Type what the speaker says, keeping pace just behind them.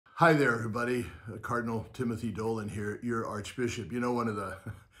Hi there, everybody. Cardinal Timothy Dolan here, your Archbishop. You know, one of the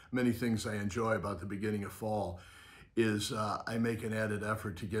many things I enjoy about the beginning of fall is I make an added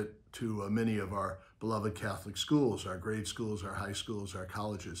effort to get to many of our beloved Catholic schools, our grade schools, our high schools, our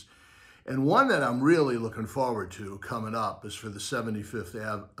colleges. And one that I'm really looking forward to coming up is for the 75th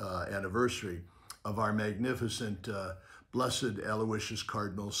anniversary of our magnificent, blessed Aloysius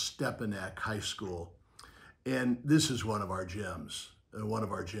Cardinal Stepinac High School. And this is one of our gems.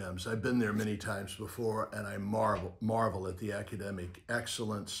 I've been there many times before, and I marvel at the academic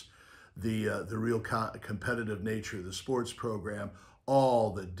excellence, the real competitive nature of the sports program, all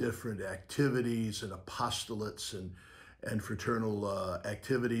the different activities and apostolates and fraternal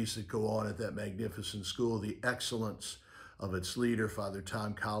activities that go on at that magnificent school, the excellence of its leader, Father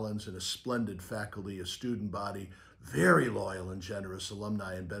Tom Collins, and a splendid faculty, a student body, very loyal and generous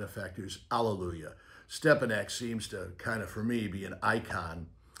alumni and benefactors. Alleluia. Stepinac seems to kind of, for me, be an icon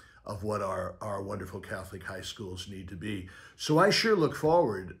of what our wonderful Catholic high schools need to be. So I sure look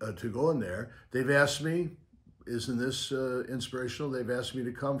forward to going there. They've asked me, isn't this inspirational? They've asked me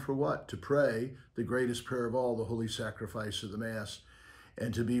to come for what? To pray the greatest prayer of all, the Holy Sacrifice of the Mass,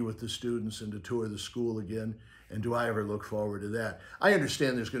 and to be with the students and to tour the school again. And do I ever look forward to that? I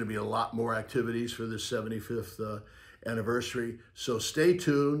understand there's going to be a lot more activities for this 75th anniversary. So stay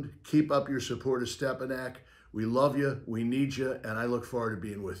tuned. Keep up your support of Stepinac. We love you. We need you. And I look forward to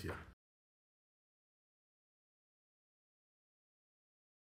being with you.